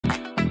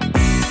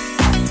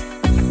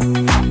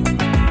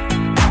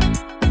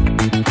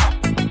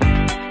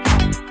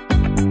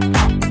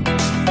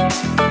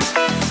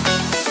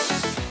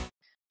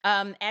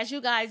As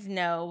you guys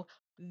know,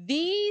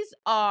 these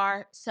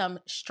are some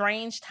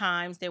strange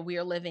times that we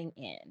are living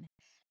in.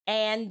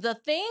 And the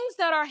things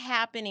that are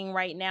happening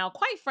right now,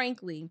 quite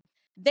frankly,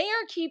 they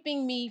are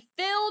keeping me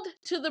filled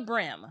to the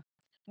brim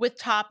with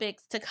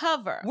topics to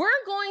cover. We're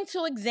going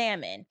to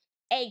examine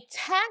a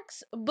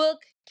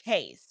textbook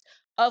case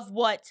of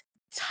what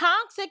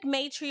toxic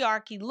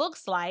matriarchy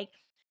looks like.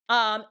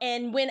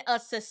 And when a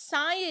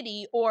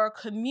society or a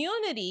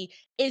community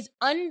is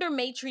under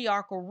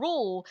matriarchal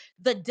rule,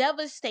 the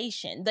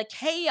devastation, the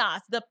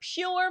chaos, the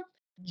pure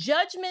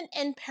judgment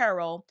and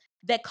peril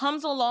that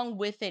comes along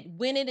with it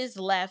when it is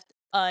left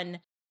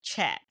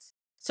unchecked.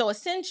 So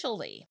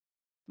essentially,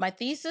 my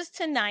thesis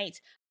tonight,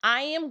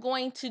 I am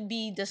going to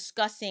be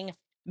discussing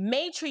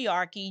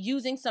matriarchy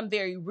using some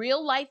very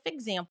real life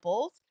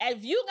examples.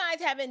 If you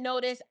guys haven't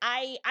noticed,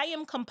 I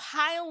am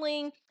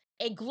compiling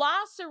a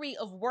glossary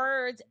of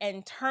words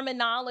and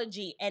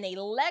terminology and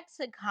a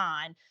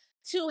lexicon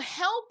to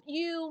help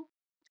you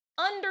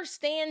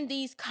understand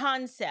these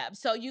concepts.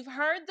 So you've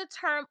heard the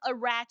term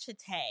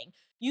orangutan.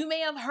 You may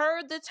have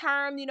heard the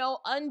term,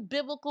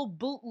 unbiblical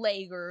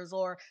bootleggers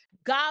or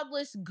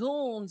godless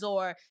goons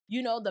or,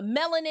 the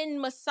melanin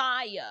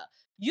messiah.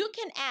 You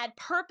can add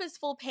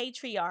purposeful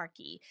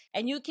patriarchy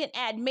and you can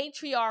add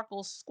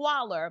matriarchal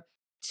squalor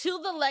to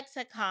the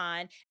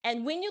lexicon.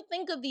 And when you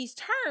think of these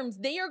terms,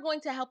 they are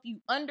going to help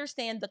you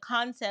understand the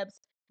concepts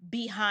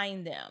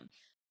behind them.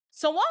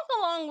 So walk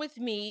along with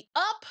me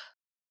up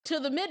to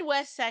the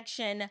Midwest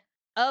section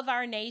of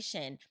our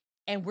nation,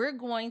 and we're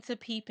going to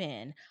peep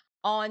in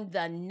on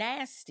the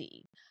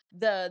nasty,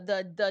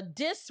 the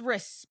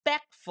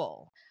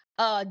disrespectful,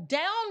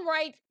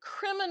 downright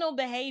criminal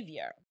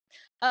behavior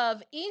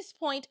of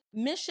EastPointe,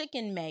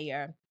 Michigan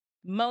Mayor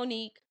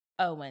Monique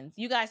Owens.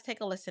 You guys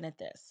take a listen at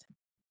this.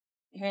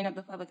 The hearing of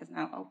the public is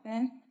now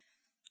open.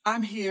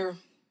 I'm here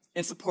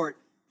in support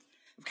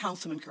of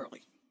Councilman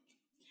Curley.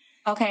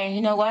 Okay, you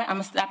know what? I'm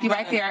gonna stop you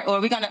right there,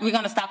 or we're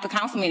gonna stop the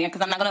council meeting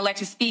because I'm not gonna let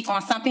you speak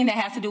on something that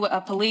has to do with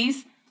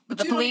police, with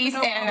the police.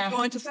 And I was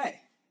going to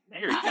say,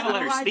 Mayor, you gotta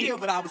let her speak. Idea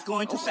what I was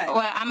going to say.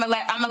 Well, I'm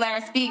gonna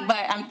let her speak,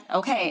 but I'm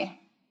okay.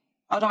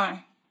 Hold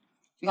on.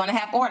 You're gonna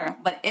have order,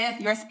 but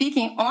if you're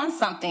speaking on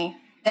something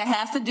that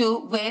has to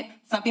do with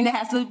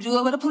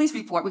a police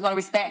report, we're gonna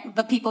respect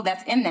the people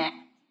that's in that.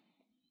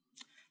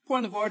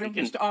 Point of order,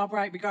 Mr.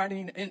 Albright,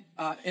 regarding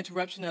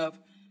interruption of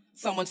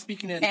someone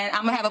speaking in. And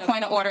I'm gonna have a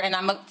point of order, and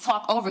I'm gonna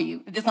talk over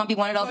you. This is gonna be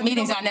one of those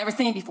meetings I've never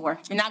seen before.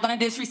 You're not gonna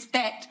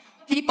disrespect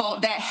people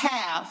that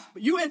have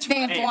things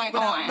going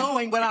on.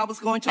 Knowing what I was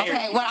going to.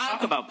 Okay,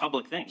 talk about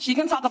public things. She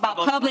can talk about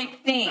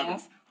public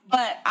things,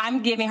 but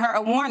I'm giving her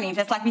a warning,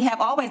 just like we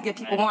have always give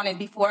people warnings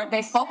before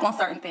they spoke on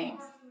certain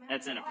things.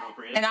 That's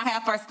inappropriate. And I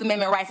have First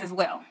Amendment rights as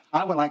well.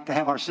 I would like to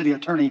have our city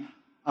attorney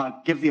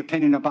give the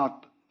opinion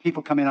about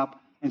people coming up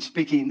and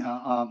speaking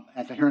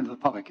at the hearing of the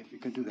public, if you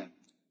could do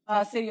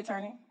that. City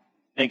attorney.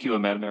 Thank you,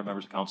 Madam Mayor,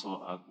 members of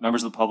council.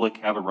 Members of the public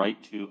have a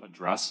right to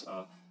address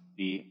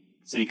the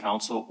city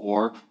council,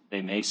 or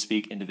they may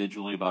speak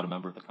individually about a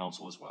member of the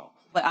council as well.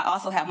 But I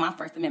also have my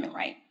First Amendment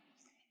right.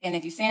 And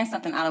if you're saying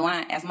something out of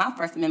line as my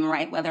First Amendment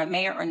right, whether a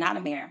mayor or not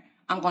a mayor,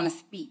 I'm going to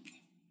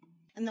speak.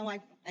 And though I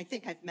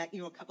think I've met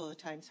you a couple of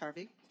times,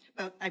 Harvey,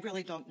 but I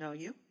really don't know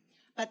you.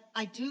 But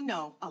I do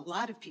know a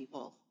lot of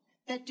people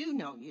that do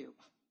know you.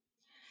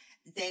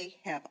 They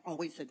have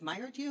always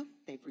admired you.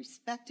 They've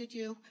respected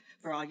you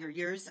for all your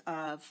years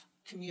of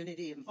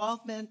community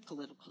involvement,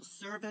 political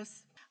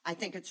service. I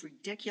think it's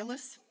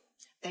ridiculous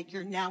that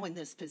you're now in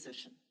this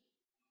position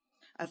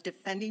of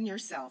defending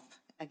yourself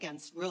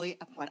against really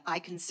what I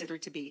consider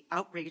to be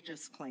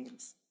outrageous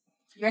claims.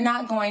 You're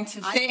not going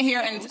to sit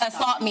here and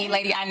assault me,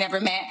 lady I never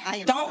met.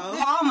 Don't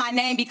call my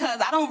name because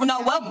I don't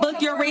know what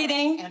book you're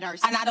reading, and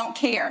I don't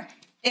care.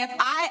 If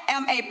I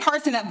am a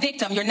person, a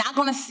victim, you're not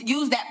going to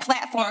use that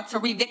platform to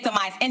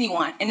re-victimize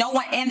anyone. And no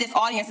one in this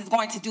audience is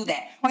going to do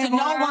that. To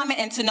no woman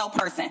and to no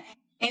person.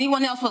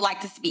 Anyone else would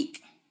like to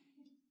speak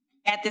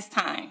at this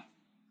time?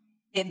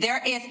 If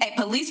there is a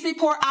police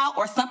report out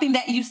or something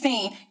that you've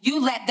seen, you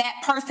let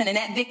that person and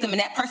that victim and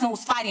that person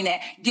who's fighting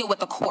that deal with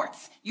the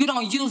courts. You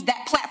don't use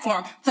that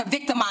platform to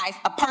victimize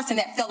a person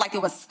that felt like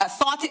it was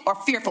assaulted or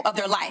fearful of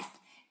their life.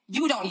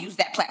 You don't use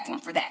that platform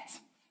for that.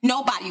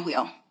 Nobody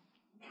will.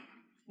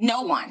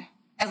 No one.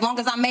 As long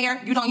as I'm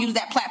mayor, you don't use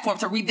that platform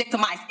to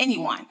re-victimize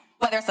anyone,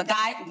 whether it's a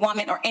guy,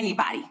 woman, or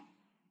anybody.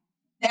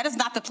 That is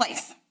not the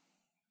place.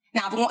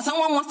 Now, if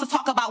someone wants to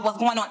talk about what's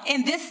going on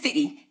in this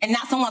city and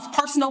not someone's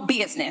personal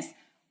business,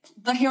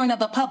 the hearing of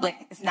the public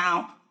is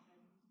now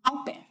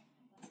open.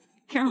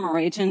 Karen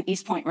Morajan,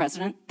 EastPointe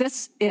resident.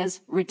 This is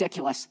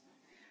ridiculous.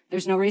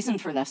 There's no reason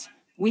for this.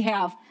 We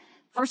have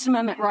First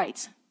Amendment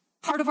rights.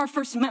 Part of our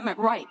First Amendment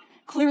right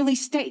clearly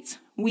states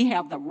we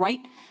have the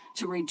right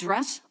to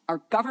redress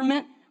our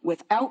government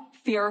without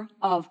fear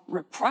of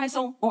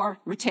reprisal or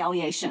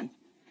retaliation.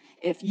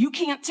 If you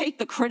can't take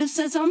the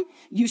criticism,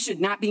 you should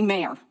not be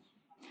mayor.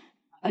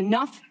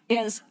 Enough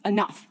is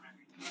enough.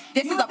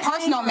 This is a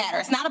personal matter.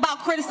 It's not about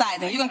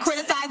criticizing. You can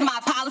criticize my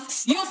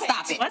policy. You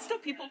stop it. Let the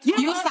people talk.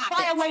 You stop it.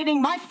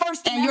 Violating my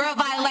First And you're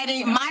Amendment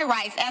violating my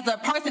rights as a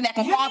person that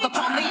can call the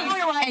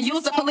police and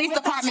use the police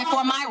department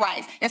for my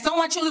rights. If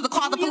someone chooses to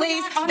call the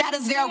police, that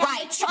is their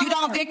right. You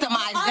don't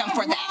victimize them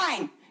for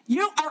that.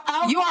 You are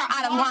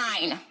out of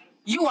line.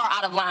 You are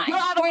out of line. You're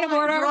out of Point of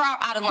order. You are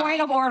out of line.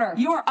 Point of order.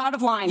 You are out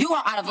of line. You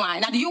are out of line.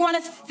 Now, do you want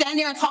to stand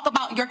there and talk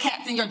about your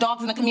cats and your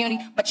dogs in the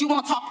community, but you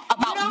won't talk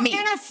about me? You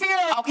don't interfere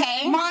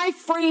okay? with my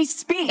free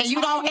speech. And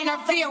you don't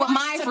interfere with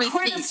my free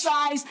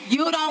speech.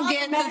 You don't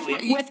get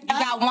to, you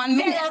got 1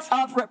 minute.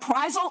 Of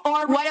reprisal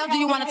or what else do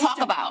you want to talk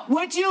about?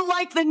 Would you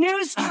like the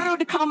news crew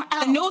to come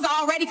out? The news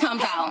already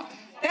comes out.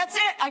 That's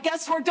it. I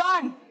guess we're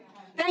done.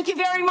 Thank you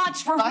very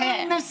much for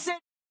running this city.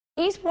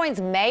 EastPointe's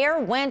mayor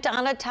went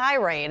on a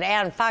tirade,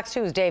 and Fox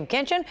 2's Dave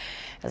Kinchin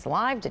is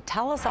live to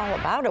tell us all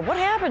about it. What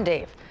happened,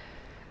 Dave?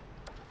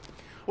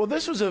 Well,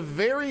 this was a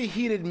very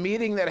heated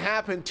meeting that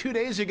happened 2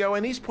 days ago,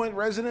 and EastPointe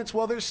residents,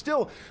 well, they're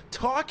still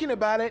talking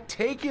about it,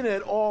 taking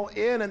it all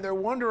in, and they're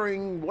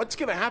wondering what's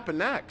going to happen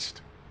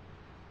next.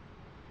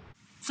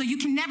 So you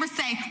can never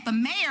say, the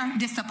mayor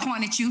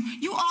disappointed you.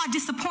 You all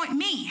disappoint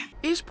me.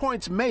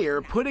 EastPointe's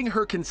mayor putting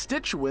her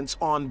constituents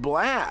on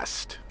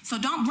blast. So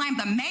don't blame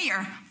the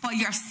mayor for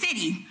your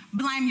city.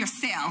 Blame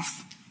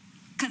yourselves,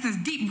 because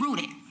it's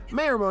deep-rooted.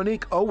 Mayor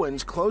Monique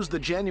Owens closed the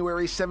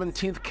January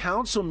 17th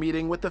council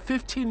meeting with a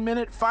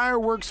 15-minute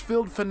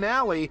fireworks-filled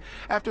finale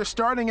after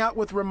starting out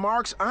with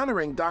remarks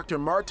honoring Dr.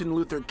 Martin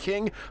Luther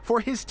King for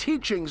his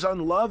teachings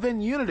on love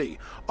and unity.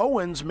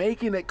 Owens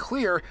making it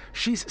clear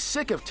she's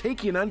sick of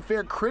taking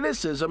unfair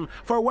criticism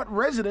for what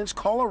residents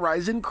call a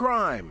rise in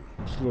crime.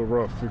 It's a little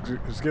rough.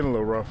 It's getting a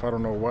little rough. I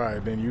don't know why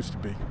it didn't used to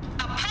be.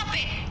 A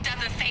puppet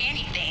doesn't say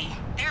anything.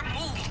 They're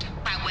moved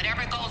by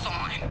whatever goes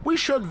on. We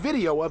showed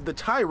video of the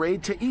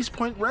tirade to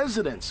EastPointe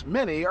residents.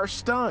 Many are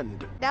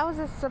stunned. That was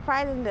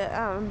surprising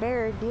that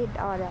Barry did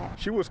all that.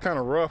 She was kind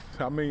of rough.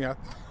 I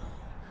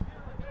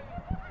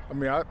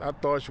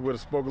thought she would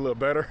have spoke a little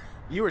better.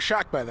 You were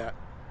shocked by that?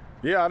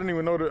 Yeah, I didn't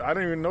even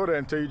know that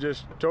until you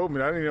just told me.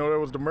 I didn't even know that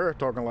was the mayor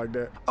talking like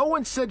that.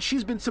 Owens said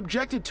she's been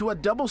subjected to a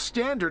double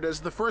standard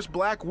as the first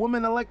black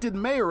woman elected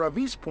mayor of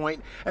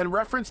EastPointe and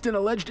referenced an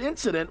alleged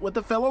incident with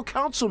a fellow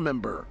council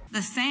member.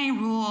 The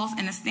same rules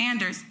and the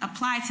standards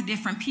apply to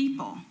different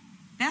people.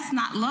 That's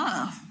not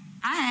love.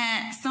 I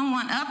had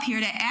someone up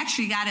here that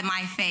actually got in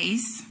my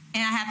face,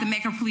 and I had to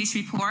make a police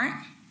report.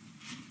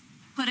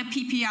 Put a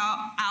PPL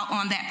out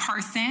on that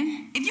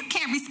person. If you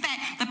can't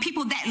respect the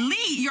people that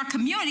lead your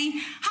community,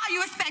 how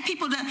you expect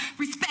people to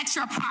respect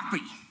your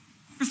property,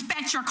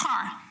 respect your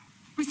car,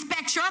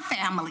 respect your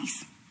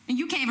families, and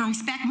you can't even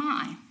respect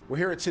mine? We're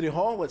here at City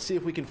Hall. Let's see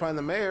if we can find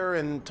the mayor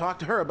and talk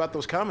to her about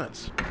those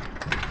comments.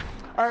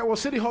 All right, well,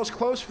 City Hall's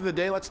closed for the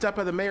day. Let's stop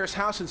by the mayor's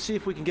house and see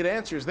if we can get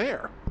answers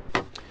there.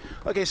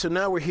 Okay, so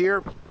now we're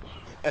here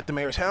at the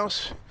mayor's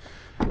house,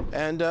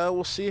 and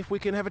we'll see if we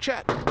can have a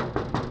chat.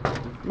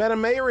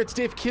 Madam Mayor, it's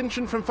Dave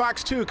Kinchin from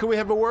Fox 2. Can we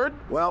have a word?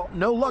 Well,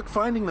 no luck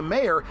finding the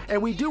mayor,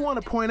 and we do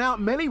want to point out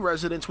many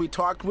residents we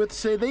talked with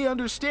say they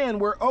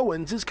understand where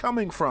Owens is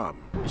coming from.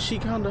 She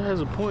kind of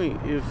has a point.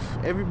 If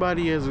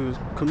everybody as a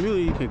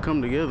community can come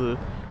together.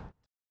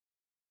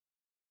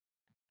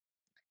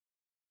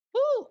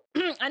 Woo!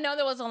 I know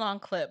that was a long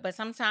clip, but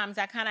sometimes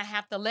I kind of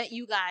have to let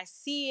you guys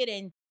see it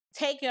and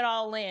take it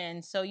all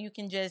in so you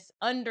can just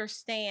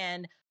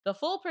understand the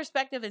full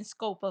perspective and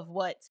scope of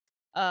what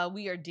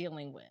we are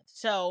dealing with.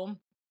 So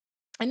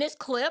in this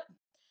clip,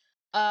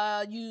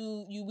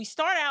 we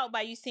start out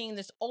by you seeing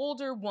this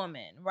older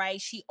woman,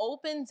 right? She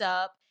opens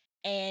up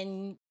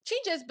and she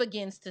just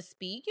begins to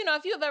speak. You know,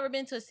 if you have ever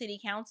been to a city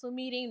council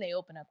meeting, they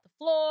open up the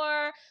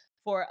floor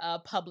for a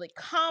public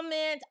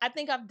comment. I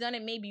think I've done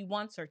it maybe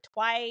once or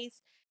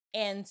twice.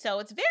 And so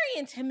it's very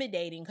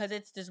intimidating because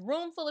it's this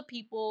room full of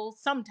people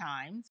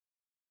sometimes,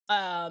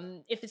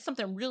 if it's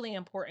something really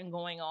important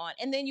going on.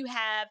 And then you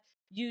have,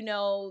 you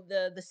know,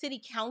 the city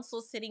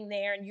council sitting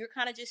there and you're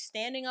kind of just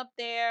standing up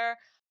there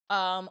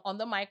on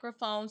the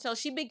microphone. So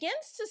she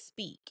begins to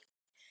speak.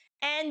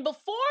 And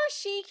before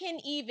she can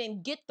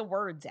even get the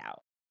words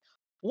out,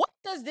 what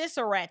does this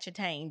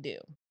orangutan do?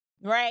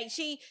 Right?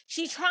 She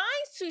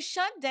tries to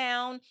shut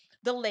down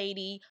the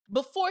lady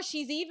before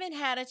she's even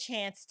had a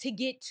chance to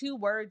get 2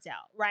 words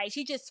out, right?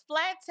 She just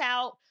flats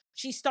out.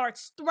 She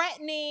starts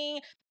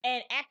threatening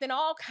and acting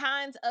all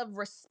kinds of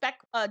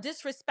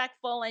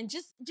disrespectful and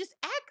just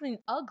acting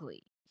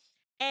ugly.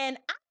 And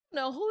I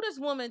don't know who this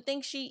woman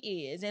thinks she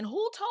is and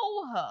who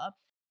told her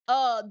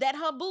that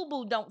her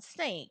boo-boo don't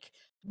stink,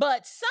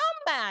 but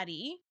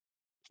somebody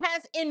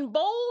has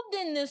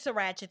emboldened this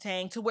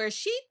orangutan to where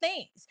she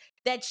thinks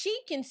that she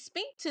can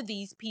speak to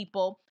these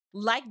people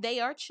like they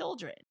are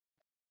children.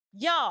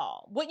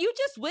 Y'all, what you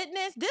just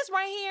witnessed, this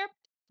right here,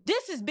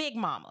 this is Big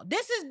Mama.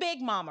 This is Big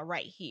Mama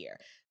right here.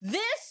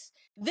 This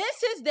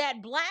is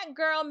that black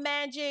girl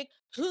magic,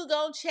 who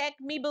gon' check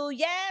me boo,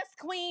 yes,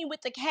 queen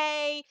with the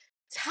K,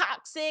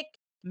 toxic,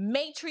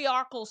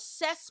 matriarchal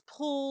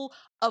cesspool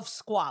of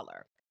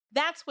squalor.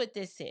 That's what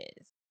this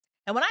is.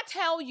 And when I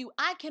tell you,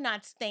 I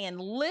cannot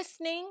stand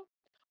listening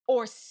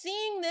or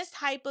seeing this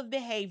type of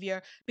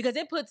behavior because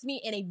it puts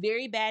me in a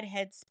very bad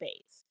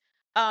headspace.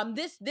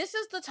 This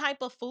is the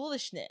type of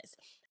foolishness.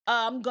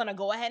 I'm gonna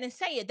go ahead and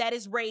say it, that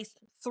has raised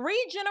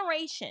 3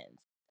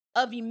 generations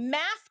of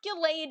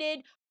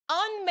emasculated,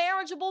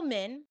 unmarriageable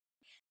men,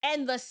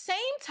 and the same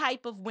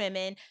type of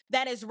women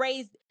that has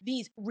raised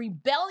these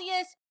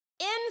rebellious,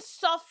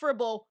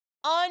 insufferable,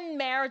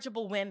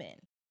 unmarriageable women.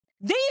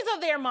 These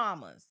are their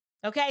mamas.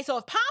 Okay, so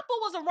if Papa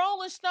was a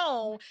Rolling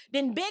Stone,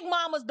 then Big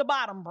Mama's the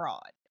bottom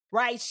broad,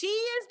 right? She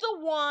is the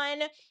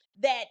one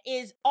that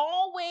is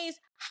always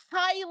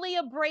highly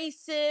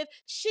abrasive.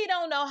 She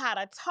don't know how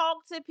to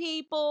talk to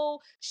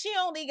people. She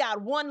only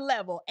got one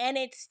level, and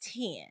it's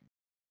 10,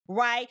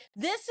 right?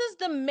 This is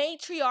the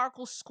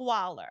matriarchal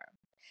squalor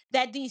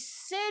that these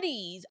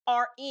cities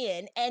are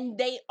in,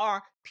 and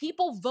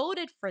people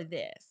voted for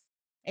this.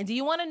 And do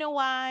you want to know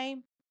why?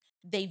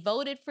 They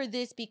voted for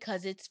this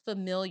because it's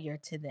familiar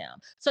to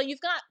them. So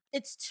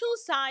it's 2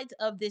 sides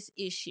of this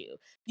issue.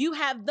 You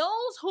have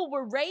those who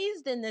were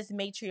raised in this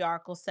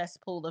matriarchal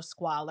cesspool of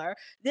squalor.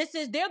 They're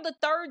the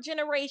 3rd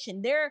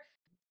generation. They're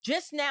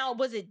just now,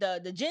 was it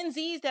the Gen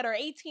Zs that are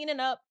 18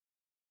 and up?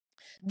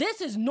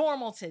 This is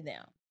normal to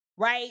them,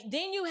 right?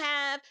 Then you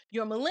have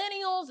your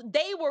millennials.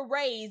 They were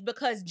raised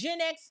because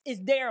Gen X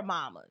is their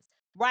mamas,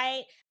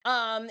 right?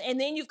 And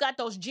then you've got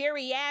those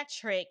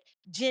geriatric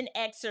Gen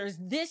Xers.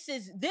 This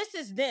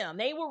is them.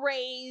 They were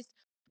raised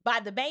by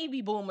the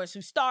baby boomers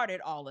who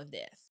started all of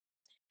this.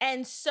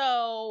 And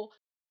so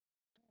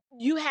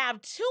you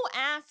have 2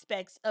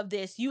 aspects of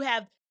this. You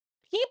have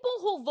people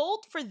who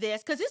vote for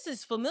this because this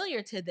is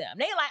familiar to them.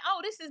 They like,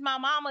 oh, this is my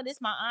mama, this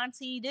is my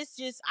auntie,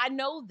 I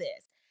know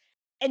this.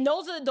 And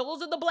those are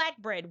the black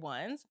bread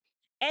ones.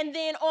 And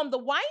then on the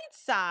white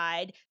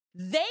side,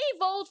 they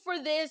vote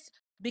for this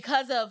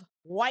because of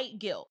white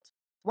guilt,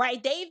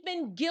 right? They've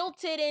been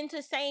guilted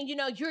into saying,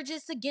 you're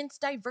just against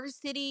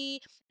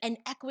diversity and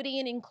equity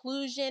and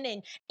inclusion,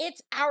 and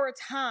it's our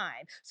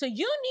time. So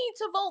you need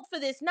to vote for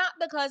this, not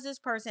because this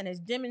person has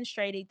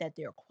demonstrated that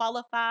they're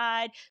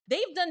qualified.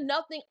 They've done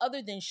nothing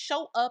other than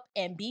show up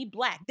and be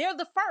black. They're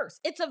the first.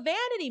 It's a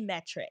vanity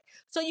metric.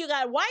 So you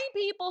got white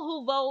people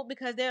who vote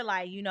because they're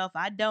like, if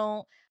I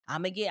don't,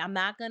 I'm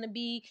not going to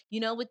be,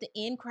 with the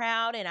in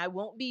crowd, and I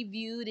won't be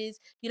viewed as,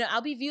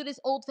 I'll be viewed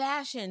as old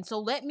fashioned. So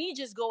let me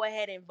just go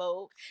ahead and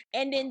vote.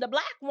 And then the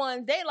black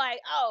ones, they like,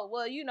 oh,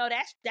 well,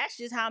 that's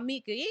just how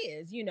Mika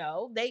is,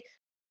 they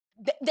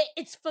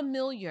it's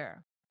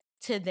familiar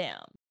to them.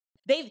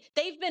 They've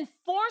been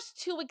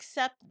forced to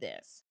accept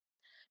this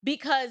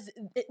because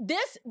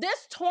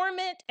this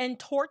torment and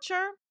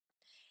torture,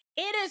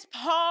 it is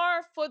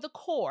par for the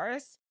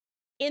course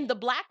in the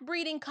black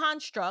breeding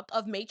construct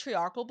of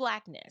matriarchal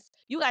blackness.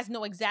 You guys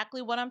know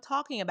exactly what I'm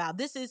talking about.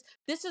 This is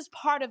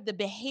part of the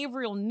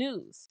behavioral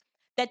noose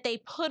that they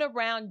put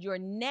around your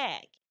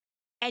neck,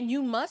 and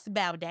you must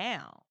bow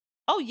down.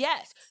 Oh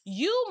yes,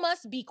 you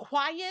must be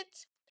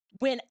quiet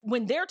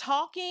when they're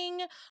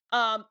talking,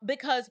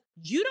 because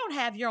you don't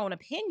have your own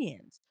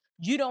opinions.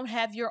 You don't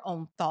have your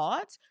own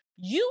thoughts.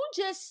 You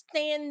just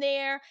stand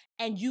there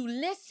and you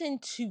listen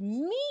to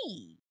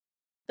me,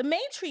 the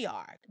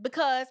matriarch,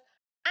 because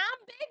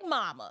I'm Big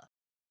Mama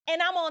and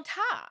I'm on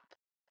top,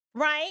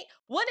 right?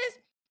 What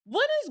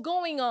is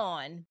going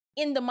on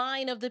in the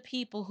mind of the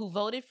people who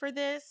voted for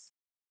this?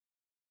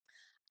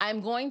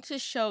 I'm going to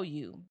show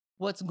you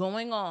what's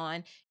going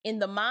on in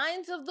the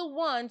minds of the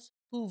ones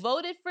who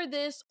voted for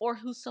this or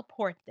who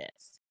support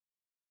this.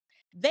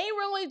 They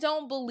really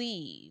don't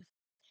believe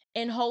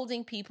in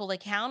holding people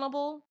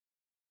accountable,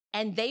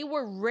 and they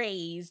were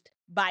raised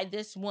by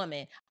this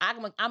woman.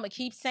 I'm going to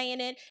keep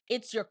saying it.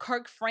 It's your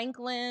Kirk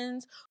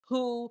Franklins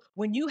who,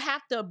 when you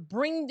have to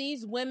bring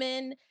these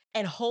women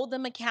and hold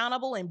them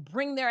accountable and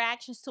bring their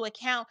actions to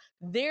account,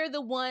 they're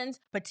the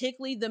ones,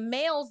 particularly the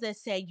males, that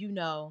say,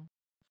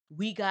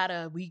 we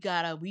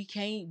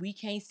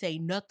can't say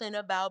nothing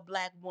about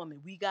black woman.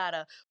 We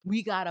gotta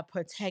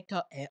protect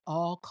her at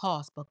all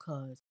costs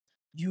because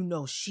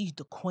she's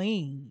the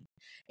queen.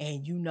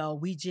 And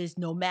we just,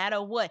 no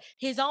matter what,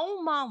 his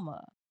own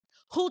mama,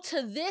 who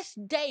to this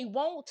day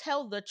won't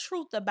tell the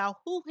truth about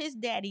who his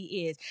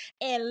daddy is,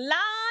 and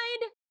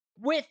lied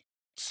with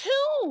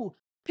 2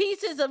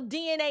 pieces of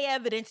DNA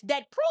evidence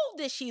that prove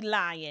that she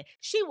lying.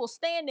 She will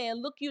stand there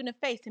and look you in the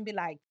face and be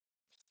like,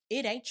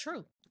 it ain't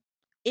true.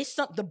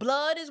 The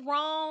blood is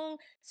wrong.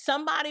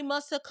 Somebody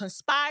must have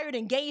conspired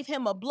and gave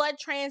him a blood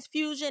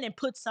transfusion and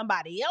put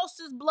somebody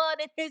else's blood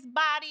in his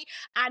body.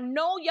 I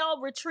know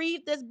y'all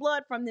retrieved this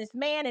blood from this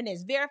man and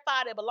it's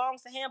verified it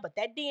belongs to him, but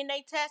that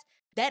DNA test,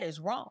 that is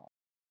wrong.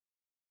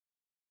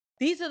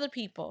 These are the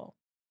people.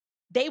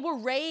 They were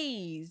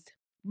raised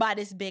by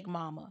this Big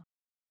Mama.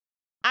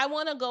 I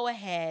want to go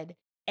ahead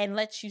and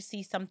let you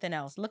see something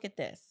else. Look at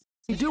this.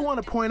 We do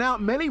want to point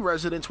out many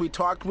residents we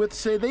talked with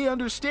say they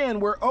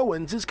understand where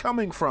Owens is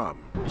coming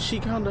from. She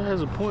kind of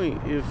has a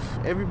point. If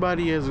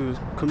everybody as a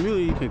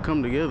community can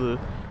come together.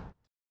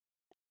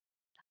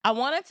 I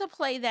wanted to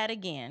play that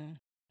again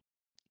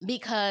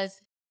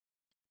because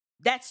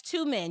That's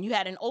two men. You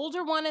had an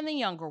older one and a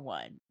younger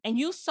one, and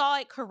you saw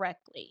it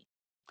correctly.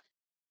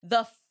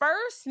 The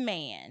first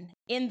man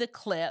in the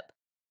clip,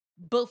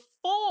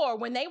 before,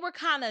 when they were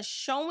kind of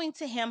showing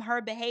to him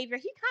her behavior,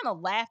 he kind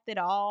of laughed it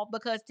off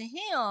because to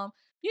him,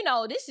 you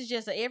know, this is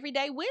just an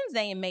everyday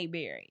Wednesday in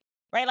Mayberry,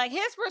 right? Like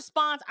his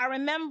response, I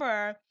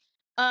remember,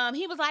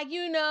 he was like,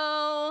 you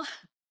know,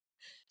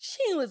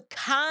 she was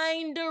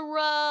kind of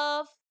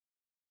rough.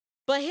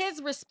 But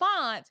his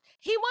response,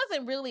 he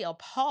wasn't really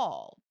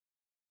appalled.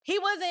 He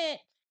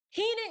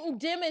didn't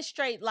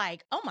demonstrate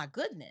like, oh my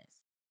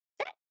goodness,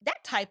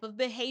 that type of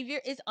behavior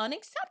is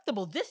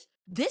unacceptable. This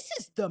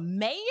is the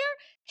mayor?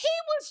 He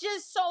was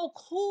just so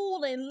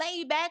cool and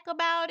laid back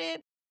about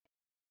it.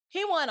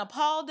 He wasn't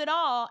appalled at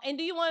all. And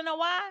do you want to know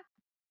why?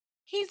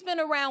 He's been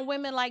around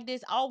women like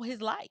this all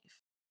his life.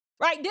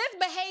 Right?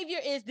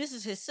 This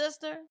is his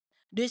sister.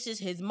 This is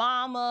his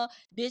mama.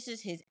 This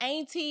is his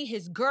auntie,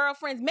 his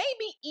girlfriends,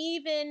 maybe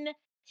even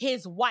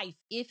his wife,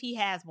 if he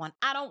has one.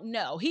 I don't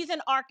know. He's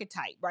an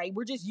archetype, right?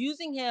 We're just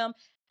using him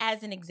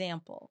as an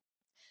example.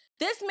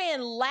 This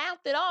man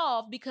laughed it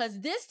off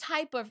because this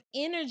type of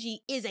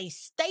energy is a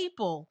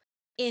staple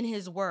in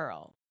his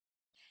world.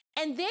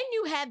 And then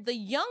you had the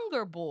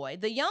younger boy,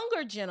 the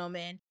younger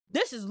gentleman.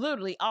 This is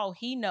literally all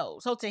he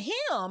knows. So to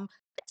him,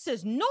 this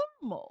is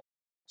normal.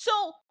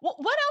 So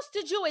what else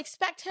did you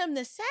expect him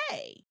to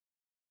say?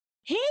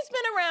 He's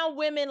been around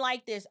women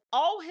like this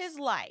all his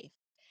life.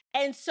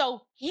 And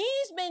so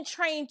he's been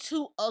trained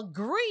to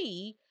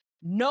agree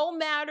no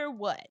matter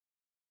what.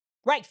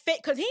 Right?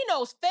 Because he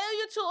knows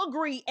failure to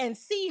agree and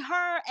see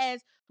her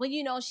as, well,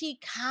 you know, she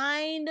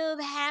kind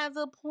of has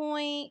a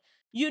point.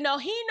 You know,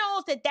 he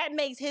knows that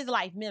makes his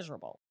life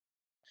miserable.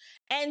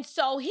 And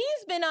so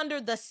he's been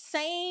under the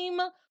same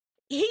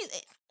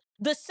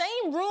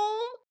room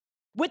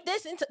with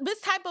this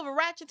type of a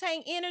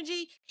ratcheting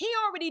energy. He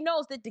already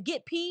knows that to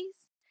get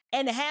peace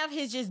and to have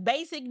his just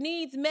basic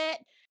needs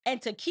met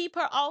and to keep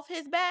her off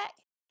his back,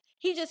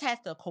 he just has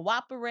to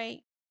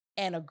cooperate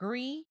and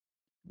agree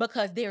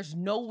because there's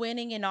no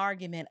winning an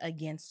argument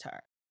against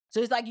her. So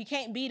it's like you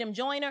can't beat him,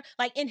 join her.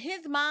 Like in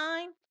his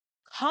mind,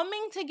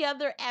 coming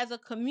together as a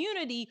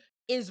community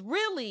is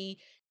really,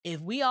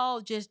 if we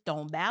all just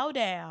don't bow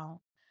down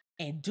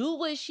and do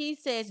what she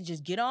says and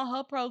just get on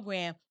her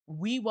program,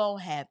 we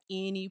won't have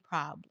any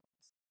problems.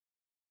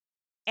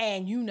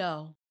 And you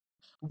know,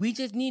 we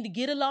just need to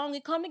get along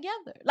and come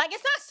together. Like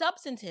it's not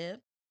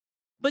substantive,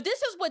 but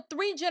this is what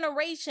 3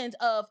 generations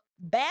of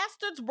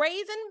bastards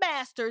raising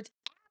bastards,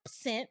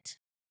 absent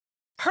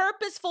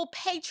purposeful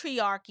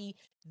patriarchy,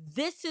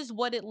 this is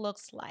what it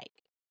looks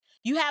like.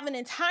 You have an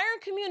entire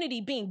community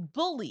being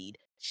bullied,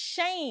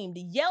 shamed,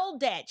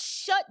 yelled at,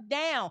 shut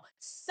down,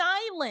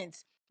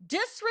 silenced,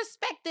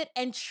 disrespected,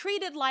 and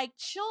treated like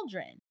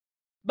children.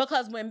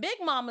 Because when Big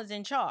Mama's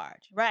in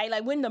charge, right?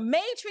 Like when the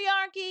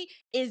matriarchy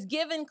is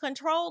given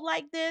control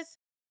like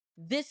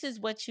this is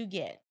what you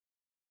get.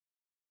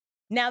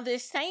 Now,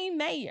 this same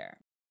mayor,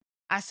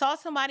 I saw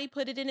somebody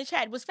put it in the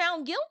chat, was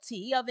found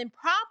guilty of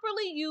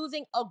improperly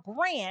using a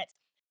grant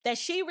that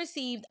she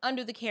received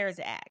under the C.A.R.E.S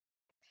Act.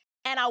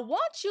 And I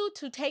want you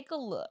to take a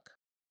look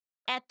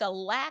at the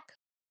lack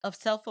of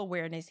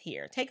self-awareness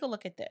here. Take a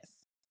look at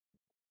this.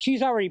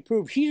 She's already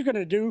proved she's going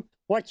to do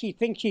what she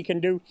thinks she can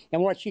do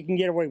and what she can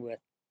get away with.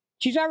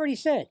 She's already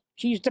said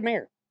she's the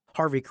mayor.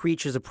 Harvey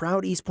Creech is a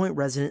proud EastPointe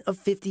resident of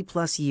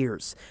 50-plus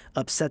years.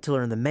 Upset to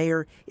learn the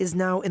mayor is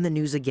now in the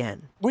news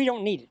again. We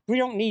don't need it. We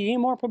don't need any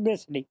more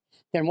publicity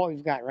than what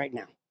we've got right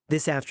now.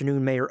 This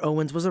afternoon, Mayor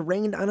Owens was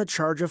arraigned on a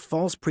charge of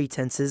false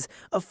pretenses,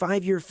 a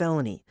 5-year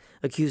felony,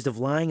 accused of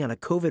lying on a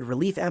COVID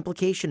relief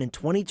application in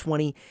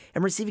 2020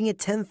 and receiving a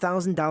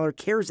 $10,000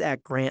 C.A.R.E.S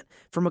Act grant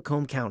from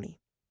Macomb County.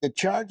 The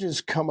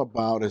charges come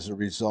about as a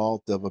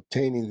result of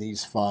obtaining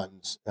these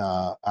funds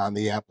on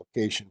the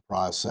application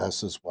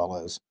process, as well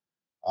as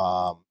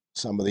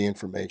some of the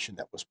information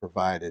that was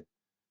provided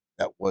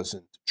that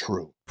wasn't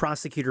true.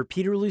 Prosecutor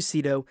Peter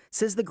Lucido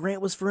says the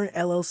grant was for an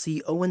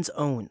LLC Owens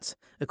owns.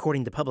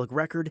 According to public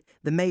record,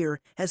 the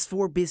mayor has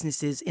 4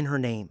 businesses in her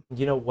name. Do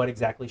you know what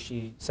exactly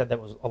she said that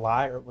was a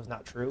lie or was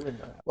not true?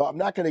 Well, I'm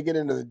not going to get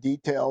into the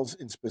details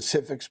in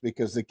specifics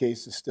because the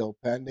case is still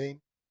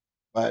pending.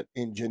 But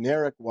in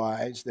generic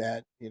wise,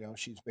 that, you know,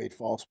 she's made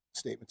false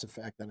statements of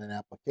fact on an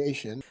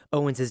application.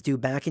 Owens is due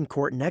back in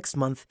court next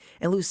month,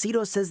 and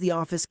Lucido says the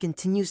office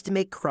continues to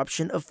make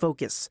corruption a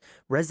focus.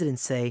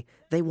 Residents say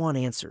they want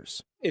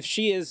answers. If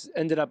she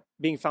ended up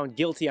being found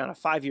guilty on a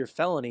 5-year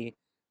felony,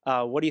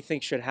 what do you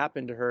think should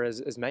happen to her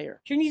as mayor?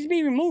 She needs to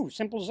be removed,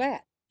 simple as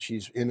that.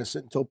 She's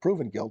innocent until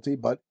proven guilty,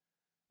 but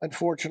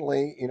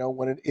unfortunately, you know,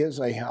 when it is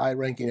a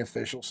high-ranking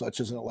official, such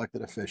as an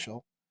elected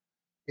official,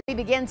 we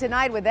begin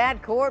tonight with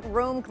that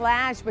courtroom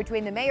clash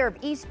between the mayor of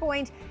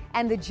EastPointe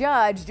and the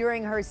judge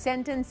during her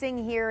sentencing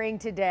hearing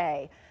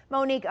today.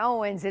 Monique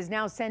Owens is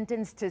now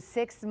sentenced to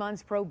 6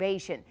 months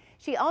probation.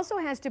 She also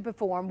has to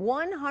perform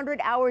 100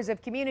 hours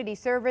of community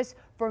service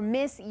for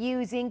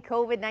misusing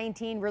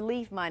COVID-19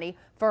 relief money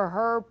for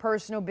her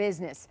personal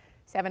business.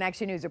 7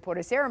 Action News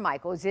reporter Sarah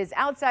Michaels is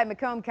outside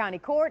Macomb County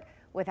Court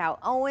with how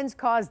Owens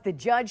caused the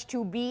judge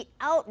to be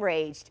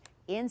outraged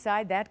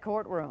inside that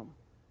courtroom.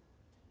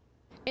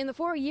 In the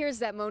 4 years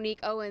that Monique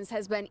Owens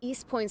has been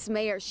EastPointe's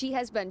mayor, she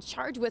has been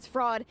charged with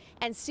fraud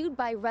and sued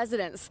by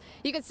residents.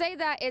 You could say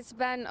that it's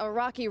been a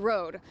rocky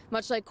road,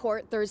 much like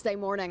court Thursday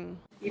morning.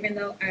 Even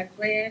though I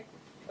pled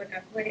what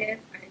I pled,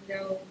 I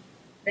know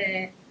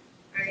that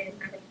I am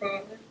not a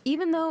fraudulent.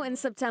 Even though in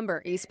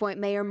September, EastPointe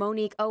Mayor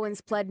Monique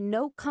Owens pled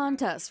no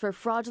contest for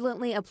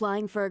fraudulently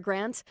applying for a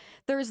grant,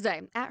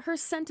 Thursday, at her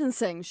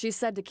sentencing, she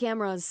said to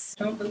cameras,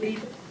 "Don't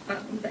believe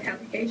the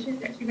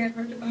allegations that you have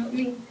heard about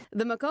me."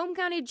 The Macomb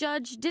County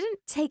judge didn't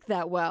take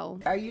that well.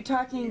 Are you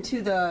talking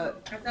to the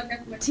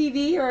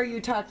TV or are you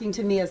talking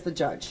to me as the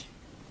judge?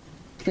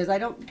 Because I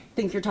don't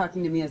think you're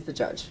talking to me as the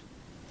judge.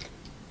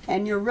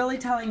 And you're really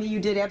telling me you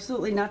did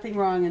absolutely nothing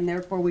wrong and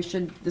therefore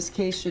this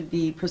case should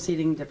be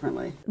proceeding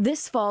differently.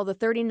 This fall, the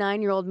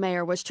 39-year-old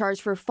mayor was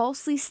charged for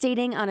falsely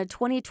stating on a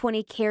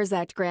 2020 C.A.R.E.S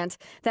Act grant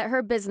that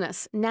her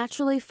business,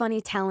 Naturally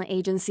Funny Talent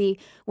Agency,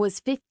 was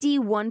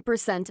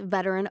 51%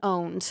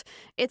 veteran-owned.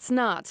 It's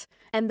not,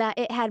 and that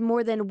it had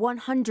more than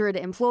 100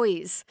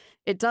 employees.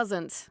 It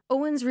doesn't.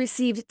 Owens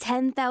received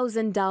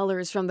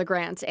 $10,000 from the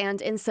grant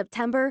and in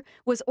September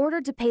was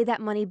ordered to pay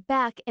that money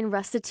back in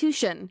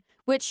restitution,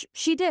 which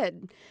she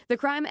did. The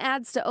crime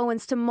adds to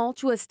Owens'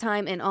 tumultuous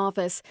time in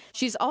office.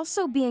 She's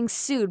also being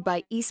sued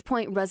by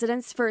EastPointe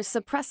residents for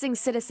suppressing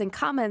citizen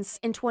comments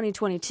in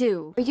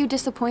 2022. Are you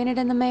disappointed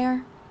in the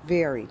mayor?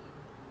 Very,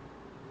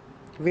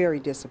 very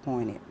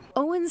disappointed.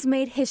 Owens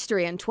made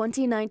history in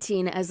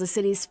 2019 as the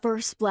city's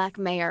first black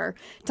mayor.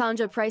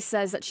 Tanja Price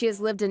says that she has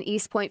lived in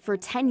EastPointe for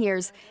 10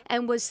 years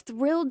and was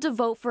thrilled to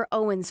vote for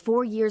Owens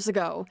 4 years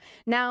ago.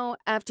 Now,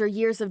 after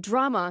years of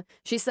drama,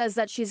 she says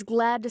that she's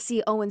glad to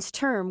see Owens'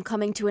 term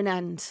coming to an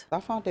end. I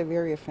found that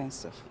very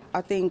offensive.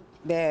 I think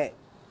that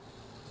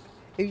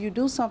if you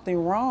do something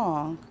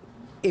wrong,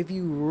 if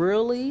you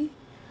really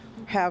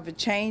have a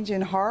change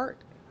in heart,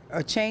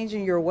 a change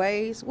in your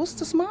ways, what's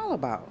to smile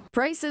about?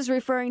 Price is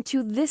referring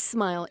to this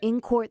smile in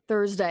court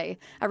Thursday.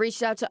 I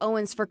reached out to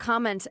Owens for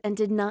comment and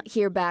did not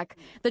hear back.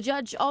 The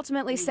judge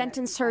ultimately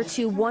sentenced her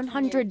to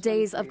 100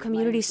 days of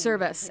community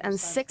service and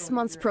 6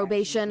 months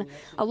probation,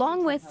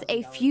 along with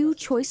a few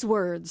choice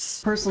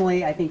words.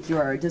 Personally, I think you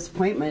are a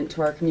disappointment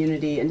to our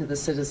community and to the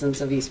citizens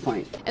of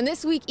EastPointe. And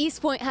this week,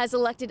 EastPointe has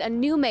elected a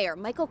new mayor,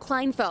 Michael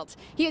Kleinfeld.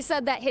 He has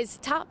said that his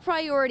top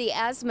priority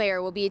as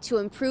mayor will be to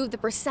improve the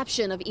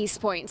perception of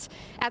EastPointe.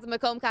 At the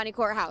Macomb County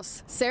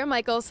Courthouse, Sarah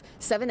Michaels,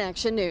 7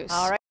 Action News.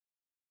 All right.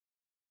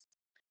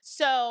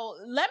 So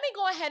let me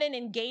go ahead and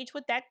engage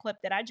with that clip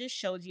that I just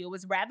showed you. It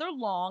was rather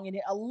long and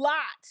a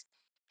lot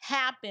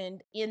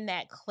happened in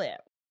that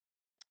clip.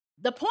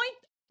 The point,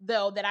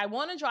 though, that I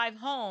want to drive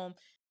home,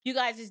 you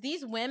guys, is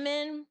these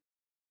women,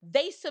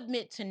 they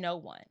submit to no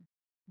one,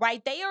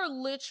 right? They are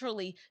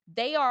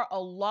a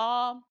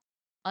law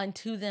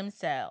unto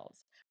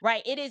themselves,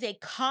 right? It is a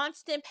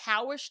constant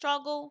power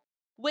struggle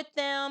with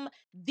them.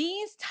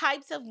 These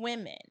types of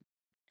women,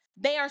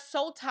 they are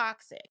so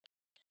toxic.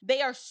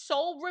 They are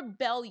so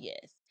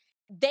rebellious.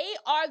 They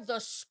are the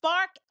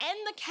spark and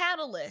the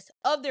catalyst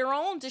of their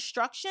own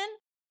destruction,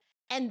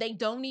 and they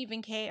don't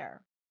even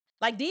care.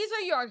 Like these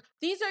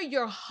are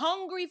your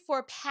hungry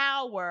for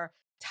power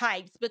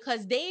types,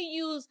 because they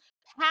use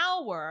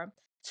power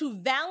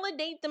to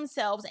validate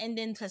themselves and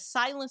then to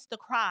silence the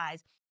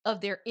cries of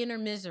their inner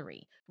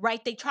misery,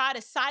 right? They try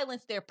to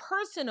silence their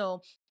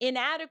personal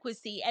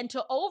inadequacy and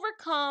to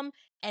overcome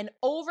and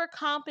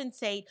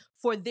overcompensate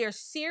for their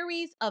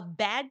series of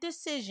bad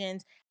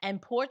decisions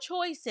and poor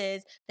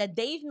choices that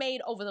they've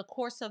made over the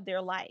course of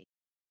their life.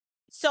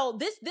 So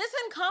this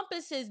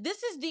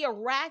is the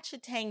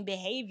orangutan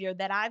behavior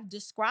that I've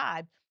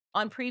described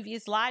on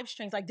previous live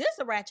streams. Like this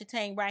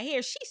orangutan right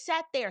here, she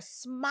sat there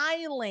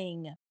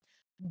smiling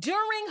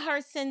during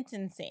her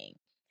sentencing.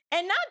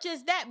 And not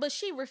just that, but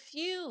she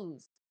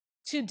refused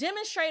to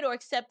demonstrate or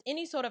accept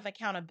any sort of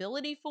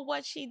accountability for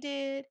what she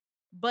did.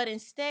 But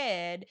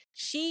instead,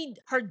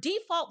 her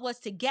default was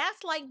to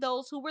gaslight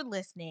those who were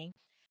listening.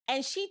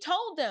 And she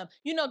told them,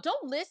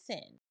 don't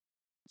listen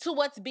to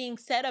what's being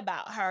said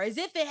about her, as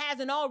if it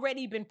hasn't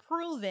already been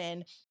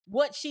proven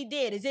what she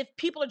did, as if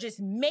people are just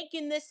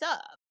making this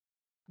up.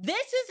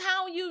 This is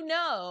how you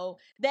know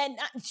that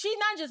she's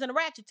not just an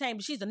orangutan,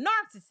 but she's a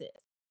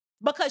narcissist,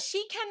 because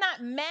she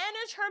cannot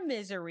manage her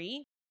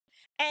misery.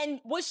 And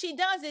what she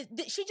does is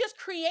she just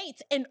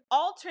creates an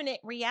alternate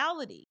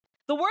reality.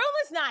 The world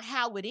is not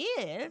how it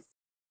is.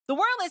 The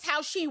world is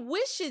how she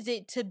wishes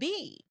it to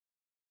be.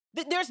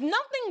 There's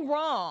nothing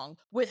wrong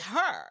with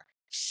her.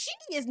 She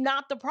is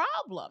not the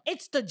problem.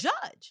 It's the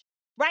judge,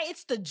 right?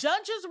 It's the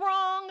judge is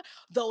wrong.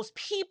 Those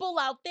people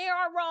out there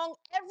are wrong.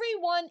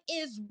 Everyone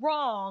is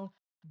wrong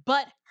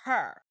but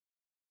her.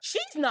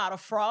 She's not a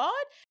fraud.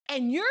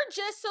 And you're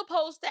just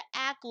supposed to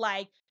act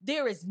like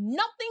there is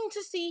nothing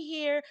to see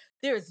here.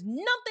 There's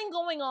nothing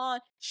going on.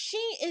 She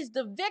is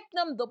the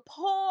victim, the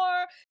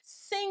poor,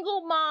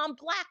 single mom,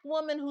 Black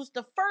woman who's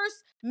the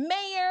first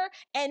mayor,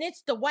 and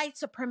it's the white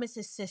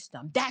supremacist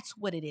system. That's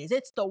what it is.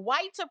 It's the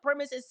white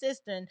supremacist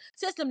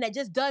system that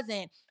just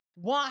doesn't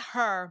want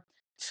her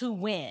to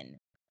win.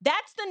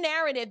 That's the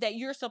narrative that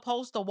you're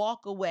supposed to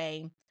walk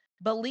away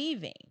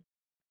believing.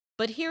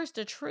 But here's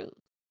the truth.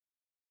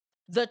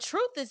 The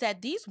truth is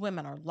that these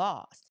women are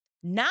lost,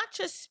 not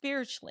just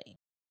spiritually.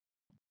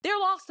 They're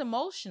lost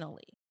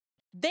emotionally.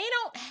 They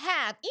don't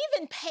have,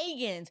 even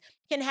pagans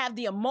can have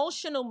the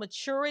emotional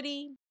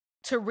maturity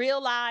to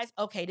realize,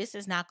 okay, this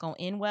is not going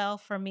to end well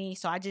for me.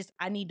 So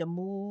I need to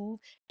move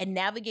and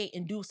navigate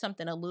and do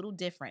something a little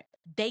different.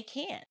 They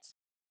can't.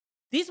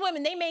 These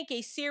women, they make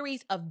a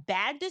series of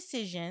bad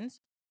decisions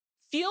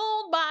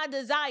fueled by a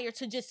desire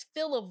to just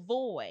fill a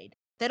void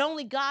that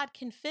only God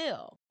can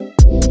fill.